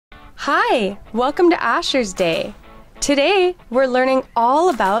Hi, welcome to Asher's Day. Today, we're learning all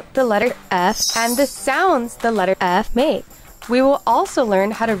about the letter F and the sounds the letter F makes. We will also learn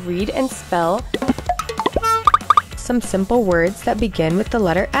how to read and spell some simple words that begin with the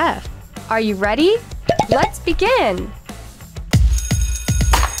letter F. Are you ready? Let's begin!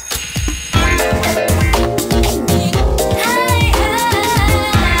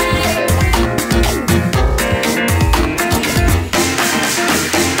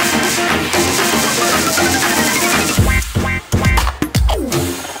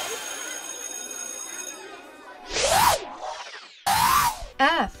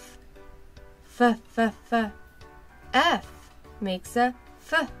 F. F. F makes a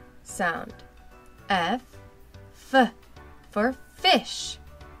F sound. F. For fish.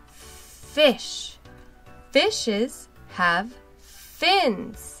 Fish. Fishes have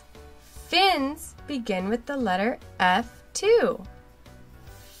fins. Fins begin with the letter F too.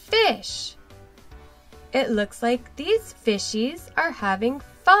 Fish. It looks like these fishies are having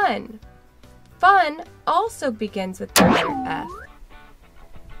fun. Fun also begins with the letter F.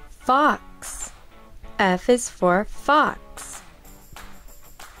 Fox. F is for fox.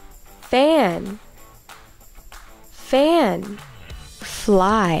 Fan. Fan.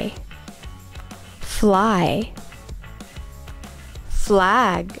 Fly. Fly.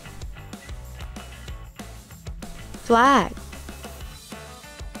 Flag. Flag.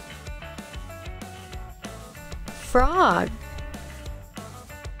 Frog.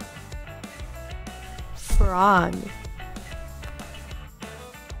 Frog.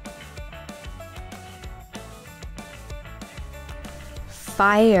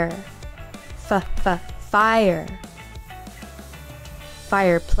 Fire. Fire.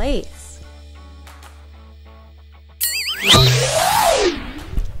 Fireplace.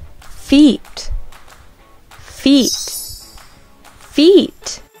 Feet.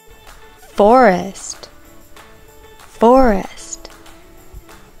 Feet. Forest. Forest.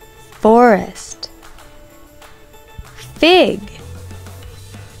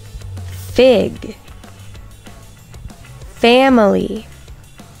 Fig. Family.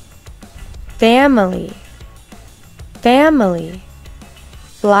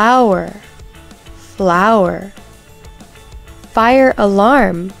 Flower. Fire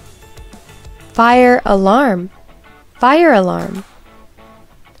alarm.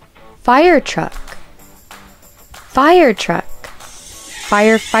 Fire truck.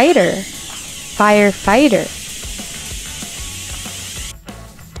 Firefighter.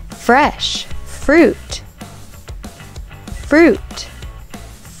 Fresh. Fruit.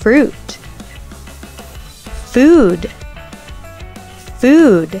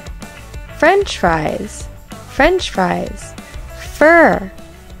 Food. French fries. Fur.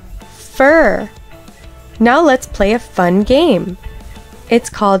 Now let's play a fun game. It's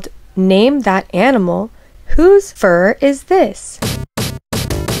called Name That Animal. Whose fur is this?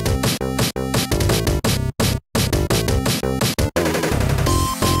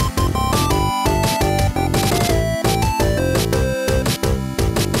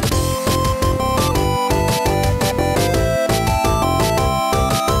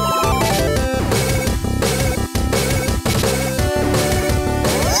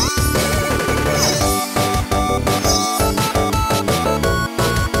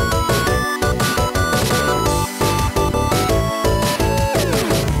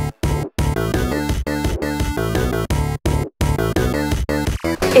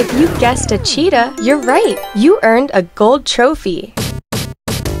 If you guessed a cheetah, you're right. You earned a gold trophy.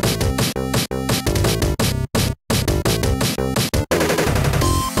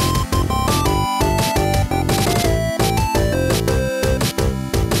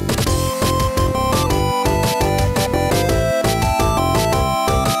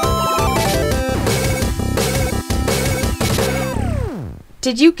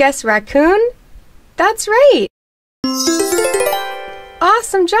 Did you guess raccoon? That's right.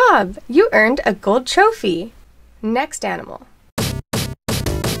 Awesome job! You earned a gold trophy. Next animal.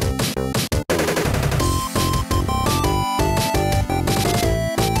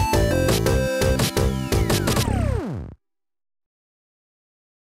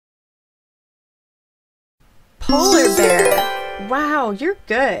 Polar bear. Wow, you're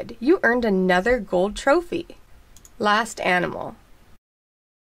good. You earned another gold trophy. Last animal.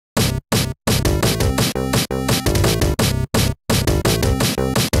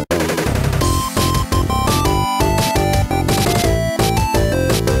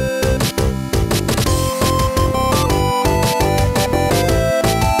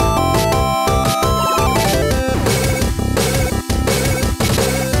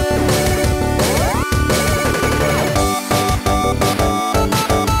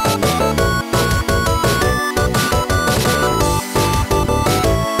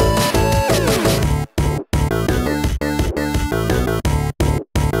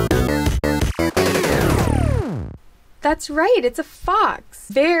 That's right, it's a fox.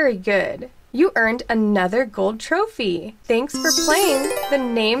 Very good. You earned another gold trophy. Thanks for playing the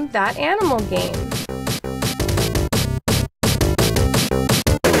Name That Animal game.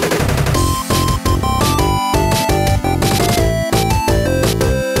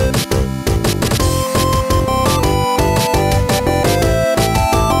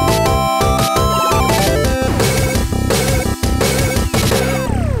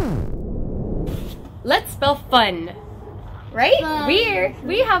 Let's spell fun. Right? Fun.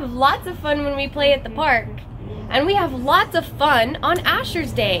 We have lots of fun when we play at the park. And we have lots of fun on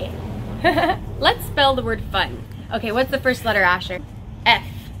Asher's Day. Let's spell the word fun. Okay, what's the first letter, Asher? F.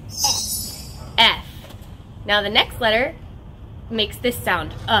 F. Now the next letter makes this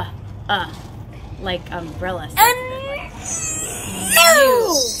sound. Like umbrella sound.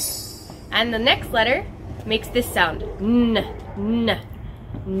 No! And the next letter makes this sound. N.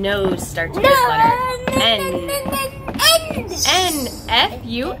 Nose starts with this letter. N. N.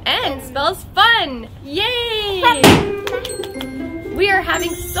 F-U-N spells fun. Yay! We are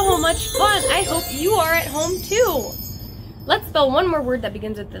having so much fun. I hope you are at home too. Let's spell one more word that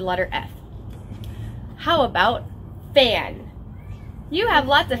begins with the letter F. How about fan? You have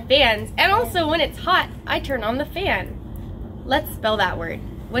lots of fans, and also when it's hot, I turn on the fan. Let's spell that word.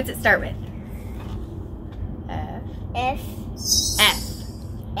 What's it start with? F. F. F.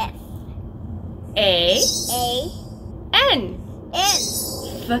 F. A. A. N. N.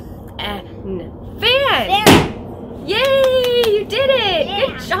 F-N. Fan! There. Yay! You did it! Yeah.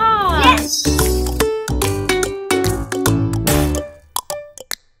 Good job! Yes.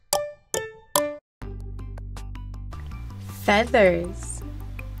 Feathers.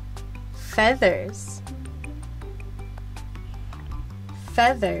 Feathers.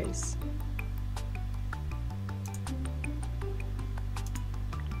 Feathers.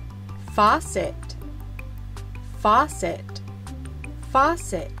 Faucet. Faucet.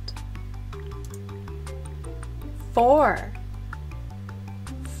 Faucet. Four.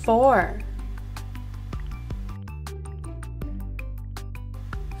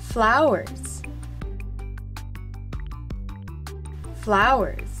 Flowers.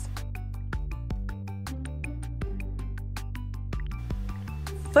 Flowers.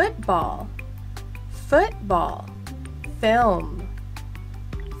 Football. Football. Film.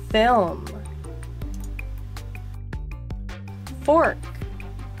 Film. Fork.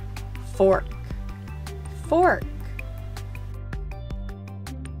 Fork. Fork.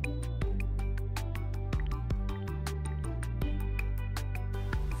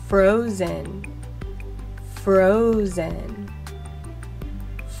 Frozen. Frozen.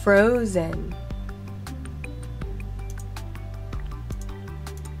 Frozen.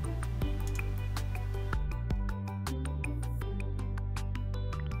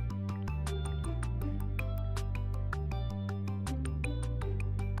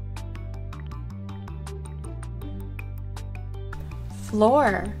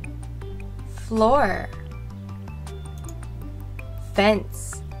 Floor. Floor.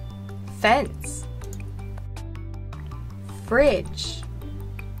 Fence. Fence. Fridge.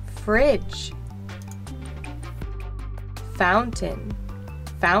 Fridge. Fountain.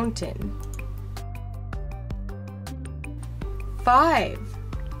 Fountain. Five.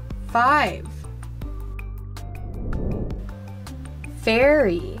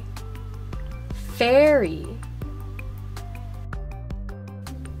 Fairy. Fairy.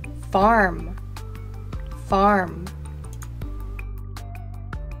 Farm. Farm.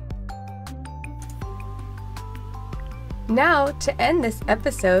 Now, to end this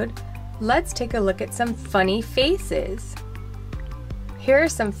episode, let's take a look at some funny faces. Here are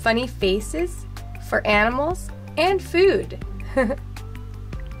some funny faces for animals and food.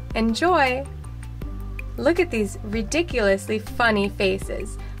 Enjoy! Look at these ridiculously funny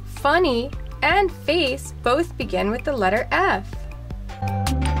faces. Funny and face both begin with the letter F.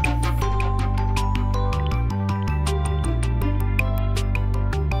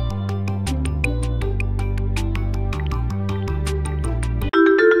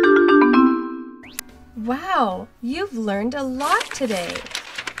 Wow, you've learned a lot today.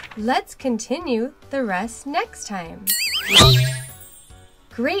 Let's continue the rest next time.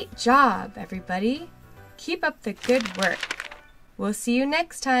 Great job, everybody. Keep up the good work. We'll see you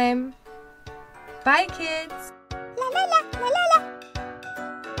next time. Bye, kids.